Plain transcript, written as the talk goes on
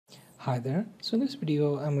Hi there. So in this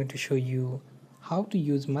video I'm going to show you how to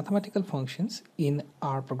use mathematical functions in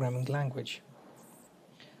R programming language.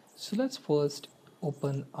 So let's first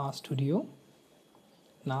open RStudio.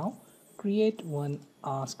 Now create one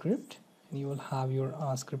R script and you will have your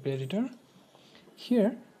R script editor.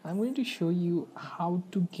 Here I'm going to show you how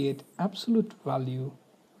to get absolute value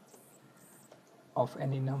of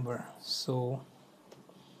any number. So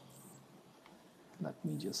let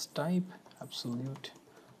me just type absolute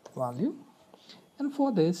value, and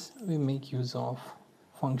for this we make use of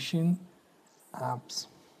function abs.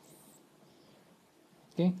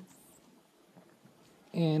 Okay,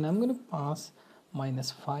 and I'm going to pass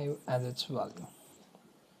 -5 as its value.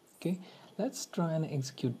 Okay, let's try and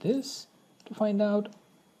execute this to find out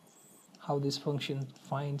how this function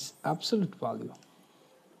finds absolute value.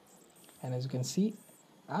 And as you can see,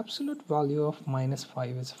 absolute value of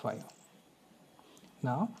 -5 is 5.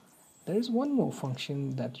 Now there is one more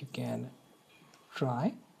function that you can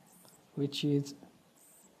try, which is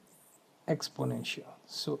exponential.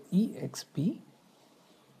 So exp,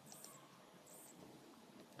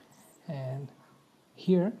 and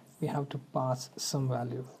here we have to pass some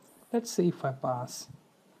value. Let's say if I pass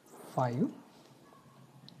 5,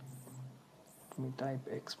 let me type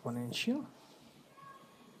exponential,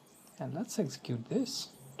 and let's execute this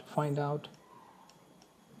to find out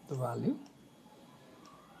the value.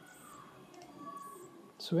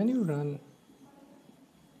 So when you run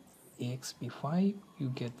exp5, you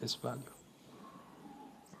get this value.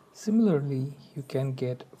 Similarly, you can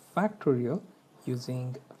get factorial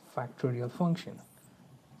using factorial function.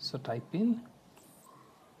 So type in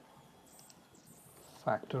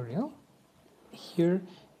factorial. Here you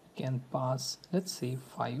can pass, let's say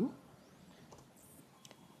 5,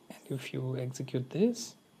 and if you execute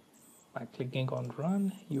this by clicking on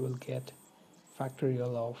run, you will get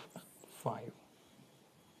factorial of 5.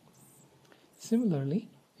 Similarly,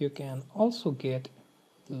 you can also get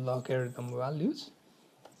logarithm values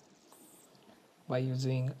by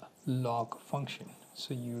using log function.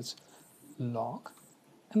 So use log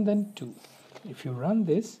and then 2. If you run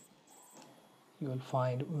this, you will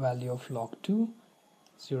find value of log 2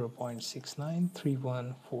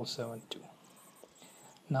 0.6931472.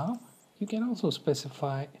 Now you can also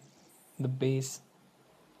specify the base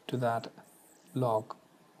to that log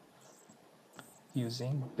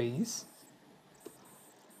using base.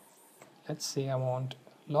 Let's say I want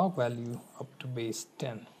log value up to base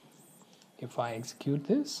 10. If I execute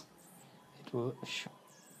this, it will show,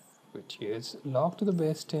 which is log to the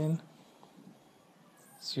base 10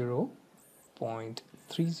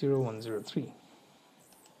 0.30103.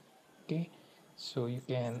 Okay, so you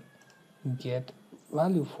can get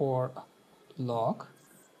value for log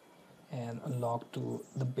and log to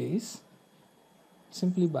the base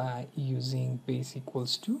simply by using base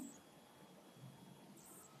equals to.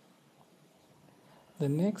 The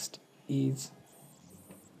next is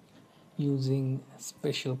using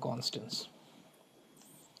special constants.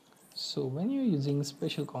 So when you're using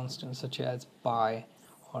special constants such as pi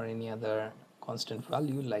or any other constant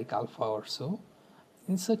value like alpha or so,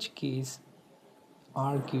 in such case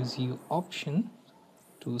R gives you option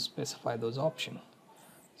to specify those options.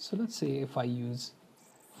 So let's say if I use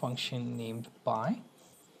function named pi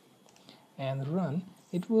and run,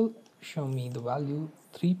 it will show me the value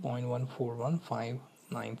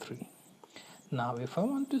 3.141593. Now if I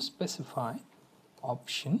want to specify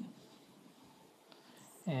option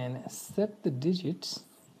and set the digits,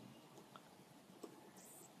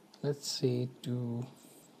 let's say to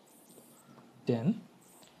 10,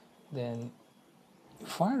 then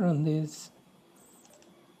if I run this,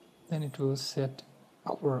 then it will set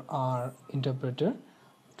our R interpreter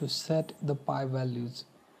to set the pi values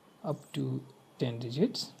up to 10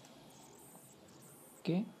 digits.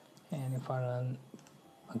 Okay, and if I run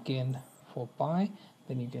again for pi,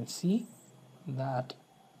 then you can see that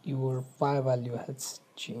your pi value has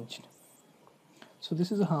changed. So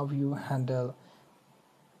this is how you handle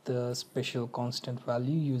the special constant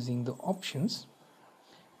value using the options.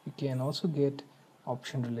 You can also get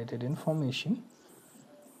option related information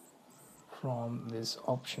from this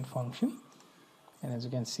option function, and as you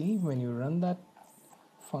can see, when you run that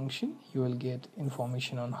function, you will get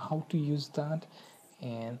information on how to use that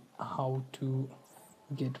and how to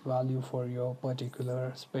get value for your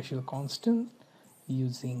particular special constant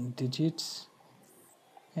using digits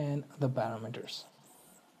and the parameters.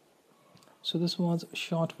 So this was a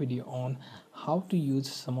short video on how to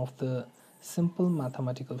use some of the simple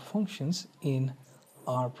mathematical functions in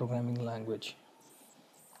R programming language.